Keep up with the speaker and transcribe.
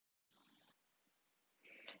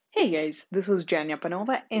Hey guys, this is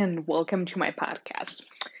Jenya and welcome to my podcast.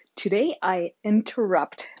 Today I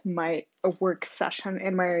interrupt my work session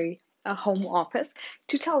in my home office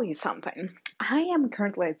to tell you something. I am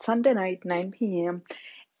currently at Sunday night, 9 p.m.,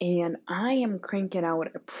 and I am cranking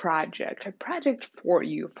out a project for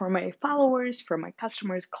you, for my followers, for my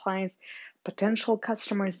customers, clients, potential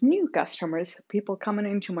customers, new customers, people coming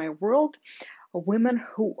into my world, women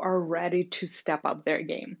who are ready to step up their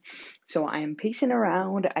game. So I am pacing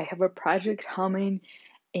around. I have a project coming,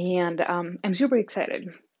 and I'm super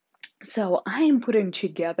excited. So I am putting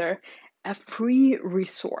together a free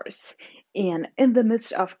resource. And in the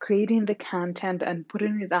midst of creating the content and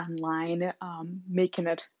putting it online, making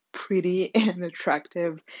it pretty and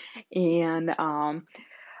attractive and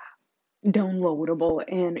downloadable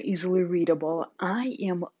and easily readable, I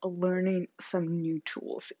am learning some new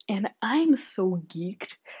tools. And I'm so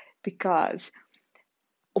geeked because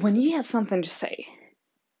when you have something to say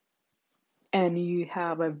and you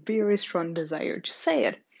have a very strong desire to say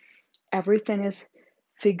it, everything is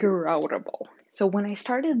figure outable. So when I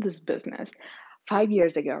started this business 5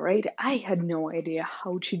 years ago, right, I had no idea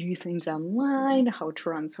how to do things online, how to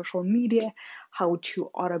run social media, how to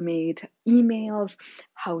automate emails,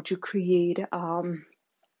 how to create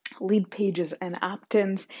lead pages and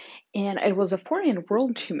opt-ins, and it was a foreign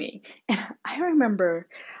world to me. And I remember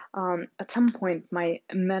at some point my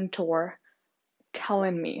mentor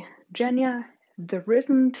telling me, Jenya, there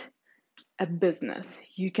isn't a business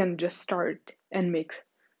you can just start and make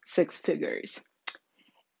six figures.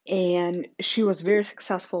 And she was very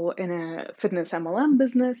successful in a fitness MLM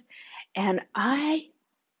business, and I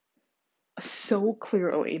so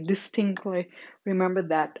clearly, distinctly remember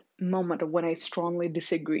that moment when I strongly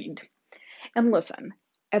disagreed. And listen,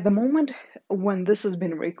 at the moment when this has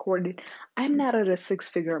been recorded, I'm not at a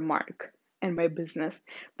six-figure mark in my business,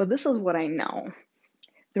 but this is what I know.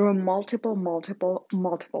 There are multiple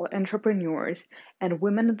entrepreneurs and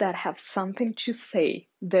women that have something to say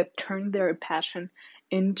that turn their passion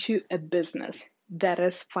into a business that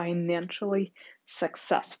is financially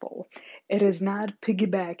successful. It is not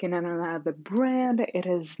piggybacking on another brand, it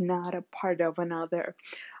is not a part of another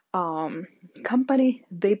um, company.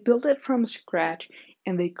 They built it from scratch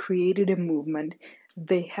and they created a movement.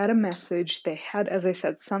 They had a message, they had, as I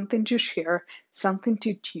said, something to share, something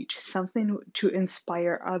to teach, something to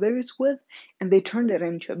inspire others with, and they turned it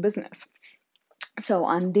into a business. So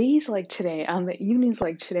on days like today, on the evenings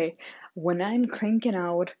like today, when I'm cranking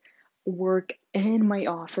out work in my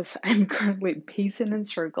office, I'm currently pacing in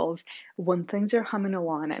circles. When things are humming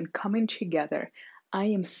along and coming together, I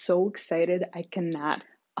am so excited I cannot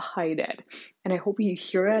hide it. And I hope you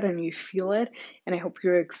hear it and you feel it. And I hope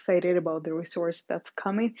you're excited about the resource that's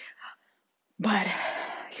coming. But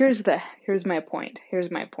here's my point.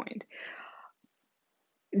 Here's my point.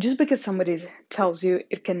 Just because somebody tells you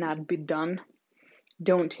it cannot be done,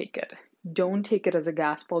 don't take it. Don't take it as a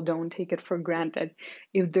gospel. Don't take it for granted.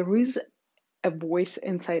 If there is a voice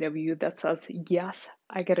inside of you that says, yes,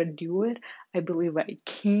 I gotta do it, I believe I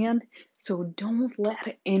can. So don't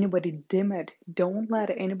let anybody dim it. Don't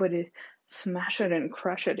let anybody smash it and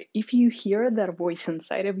crush it. If you hear that voice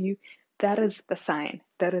inside of you, that is the sign.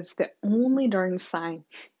 That is the only darn sign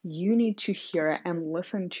you need to hear and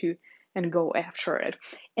listen to and go after it.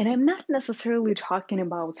 And I'm not necessarily talking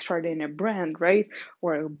about starting a brand, right?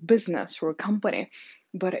 Or a business or a company.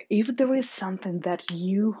 But if there is something that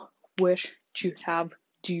you wish to have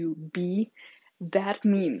to be, that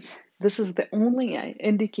means this is the only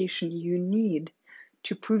indication you need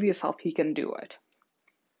to prove yourself you can do it.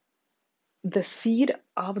 The seed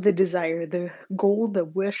of the desire, the goal, the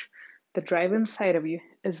wish, the drive inside of you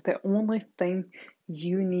is the only thing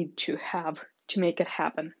you need to have to make it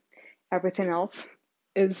happen. Everything else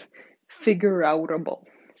is figure outable.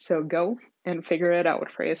 So go and figure it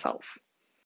out for yourself.